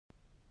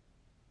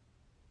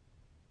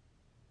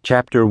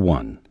Chapter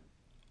 1.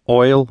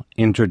 Oil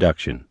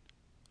Introduction.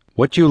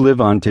 What you live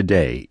on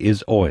today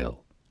is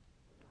oil.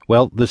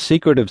 Well, the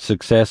secret of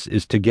success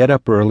is to get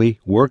up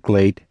early, work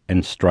late,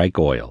 and strike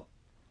oil.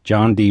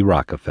 John D.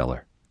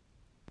 Rockefeller.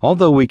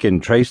 Although we can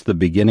trace the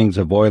beginnings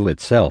of oil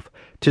itself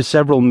to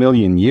several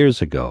million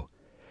years ago,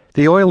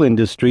 the oil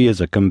industry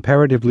is a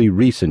comparatively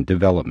recent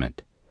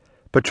development.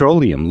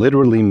 Petroleum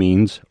literally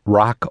means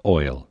rock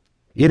oil.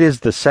 It is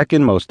the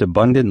second most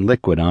abundant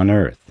liquid on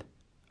Earth.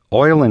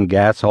 Oil and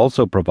gas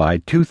also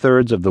provide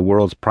 2/3 of the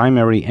world's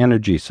primary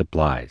energy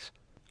supplies.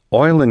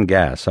 Oil and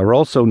gas are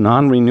also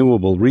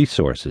non-renewable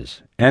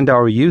resources, and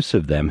our use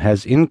of them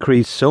has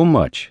increased so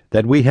much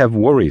that we have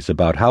worries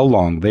about how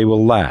long they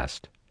will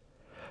last.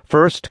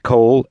 First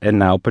coal and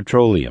now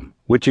petroleum,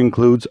 which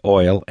includes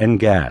oil and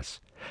gas,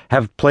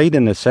 have played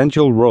an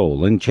essential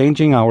role in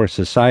changing our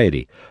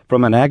society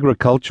from an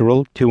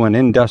agricultural to an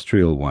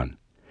industrial one.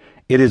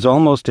 It is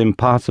almost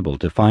impossible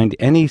to find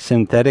any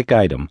synthetic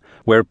item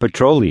where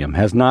petroleum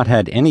has not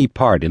had any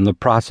part in the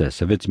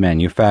process of its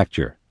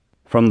manufacture.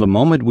 From the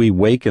moment we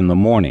wake in the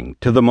morning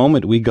to the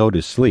moment we go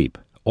to sleep,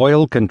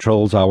 oil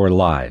controls our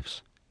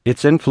lives.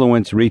 Its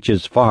influence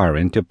reaches far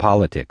into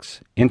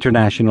politics,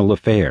 international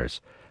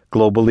affairs,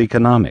 global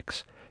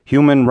economics,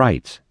 human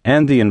rights,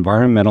 and the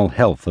environmental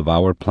health of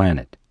our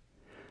planet.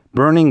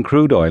 Burning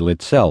crude oil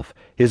itself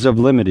is of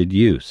limited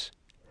use.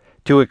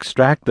 To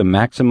extract the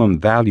maximum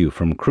value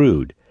from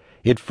crude,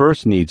 it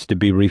first needs to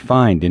be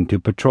refined into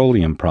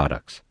petroleum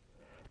products.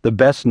 The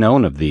best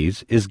known of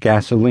these is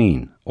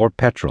gasoline, or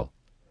petrol.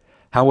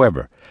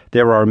 However,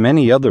 there are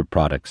many other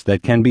products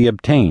that can be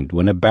obtained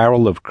when a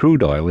barrel of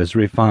crude oil is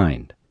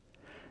refined.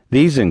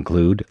 These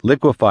include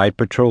liquefied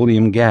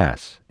petroleum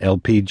gas,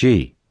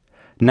 LPG,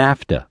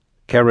 naphtha,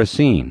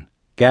 kerosene,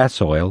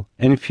 gas oil,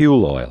 and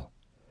fuel oil.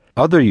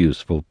 Other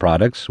useful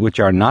products, which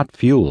are not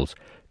fuels,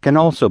 can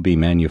also be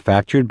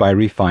manufactured by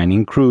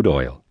refining crude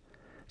oil,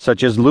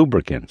 such as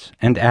lubricants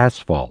and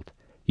asphalt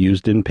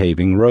used in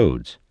paving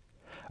roads.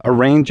 A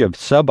range of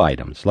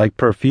sub-items like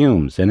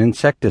perfumes and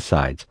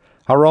insecticides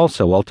are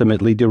also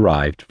ultimately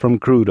derived from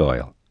crude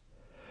oil.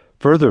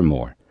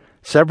 Furthermore,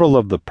 several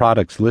of the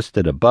products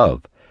listed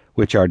above,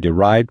 which are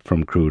derived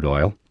from crude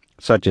oil,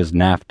 such as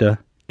naphtha,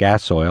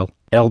 gas oil,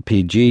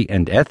 LPG,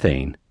 and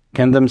ethane,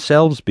 can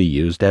themselves be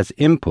used as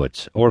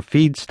inputs or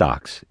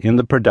feedstocks in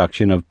the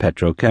production of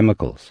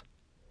petrochemicals.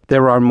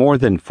 There are more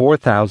than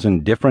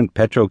 4,000 different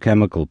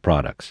petrochemical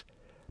products,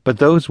 but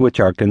those which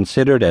are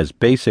considered as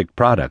basic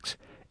products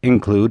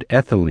include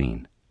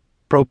ethylene,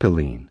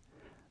 propylene,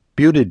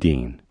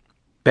 butadiene,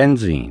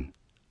 benzene,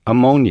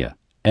 ammonia,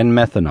 and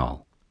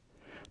methanol.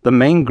 The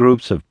main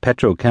groups of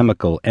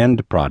petrochemical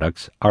end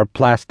products are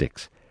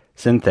plastics,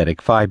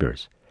 synthetic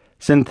fibers,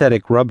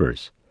 synthetic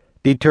rubbers,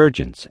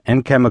 detergents,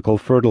 and chemical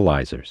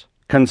fertilizers.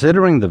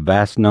 Considering the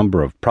vast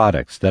number of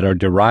products that are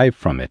derived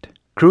from it,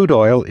 crude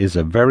oil is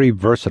a very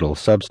versatile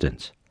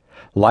substance.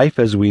 Life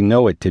as we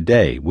know it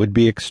today would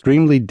be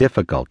extremely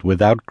difficult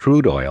without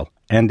crude oil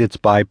and its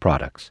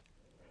byproducts.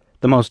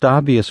 The most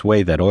obvious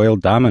way that oil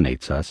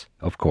dominates us,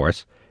 of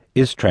course,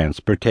 is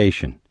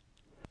transportation.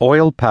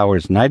 Oil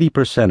powers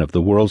 90% of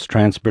the world's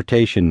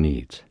transportation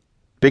needs.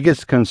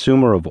 Biggest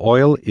consumer of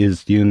oil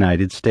is the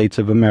United States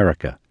of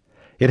America.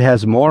 It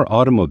has more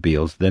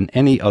automobiles than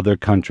any other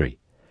country.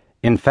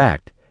 In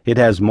fact, it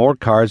has more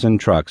cars and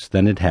trucks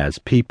than it has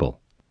people.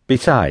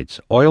 Besides,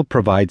 oil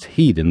provides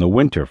heat in the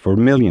winter for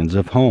millions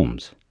of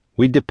homes.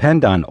 We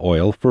depend on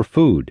oil for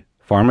food,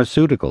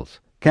 pharmaceuticals,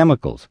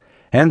 chemicals,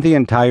 and the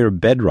entire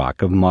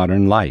bedrock of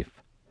modern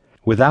life.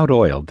 Without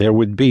oil, there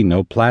would be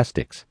no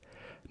plastics,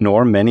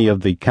 nor many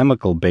of the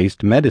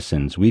chemical-based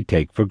medicines we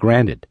take for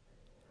granted.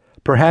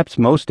 Perhaps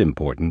most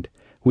important,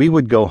 we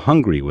would go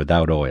hungry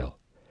without oil.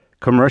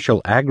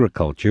 Commercial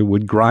agriculture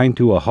would grind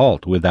to a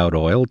halt without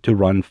oil to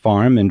run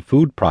farm and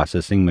food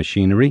processing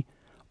machinery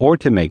or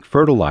to make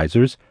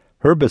fertilizers,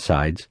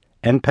 herbicides,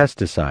 and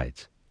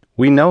pesticides.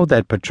 We know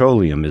that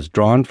petroleum is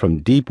drawn from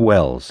deep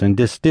wells and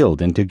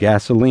distilled into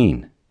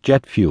gasoline,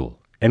 jet fuel,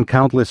 and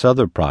countless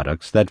other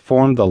products that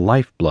form the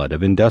lifeblood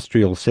of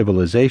industrial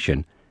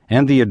civilization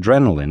and the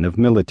adrenaline of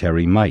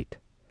military might.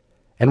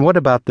 And what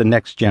about the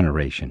next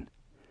generation?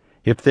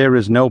 If there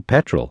is no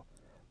petrol,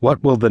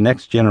 what will the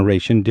next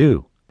generation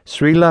do?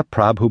 Srila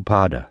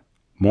Prabhupada,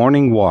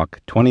 Morning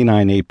Walk,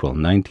 29 April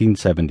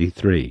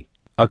 1973.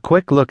 A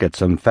quick look at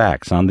some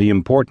facts on the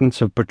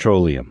importance of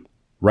petroleum,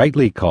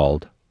 rightly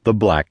called the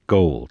black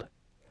gold.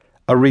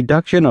 A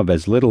reduction of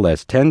as little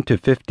as 10 to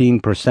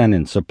 15%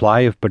 in supply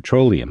of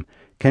petroleum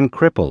can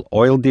cripple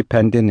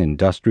oil-dependent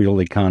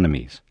industrial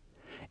economies.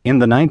 In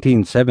the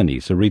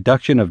 1970s, a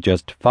reduction of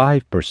just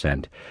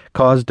 5%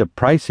 caused a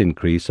price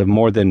increase of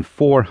more than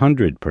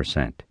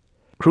 400%.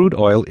 Crude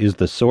oil is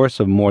the source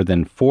of more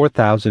than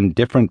 4,000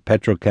 different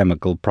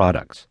petrochemical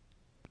products.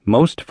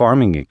 Most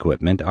farming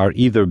equipment are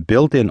either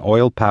built in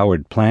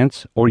oil-powered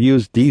plants or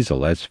use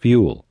diesel as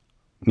fuel.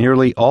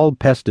 Nearly all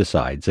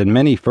pesticides and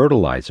many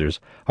fertilizers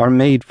are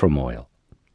made from oil.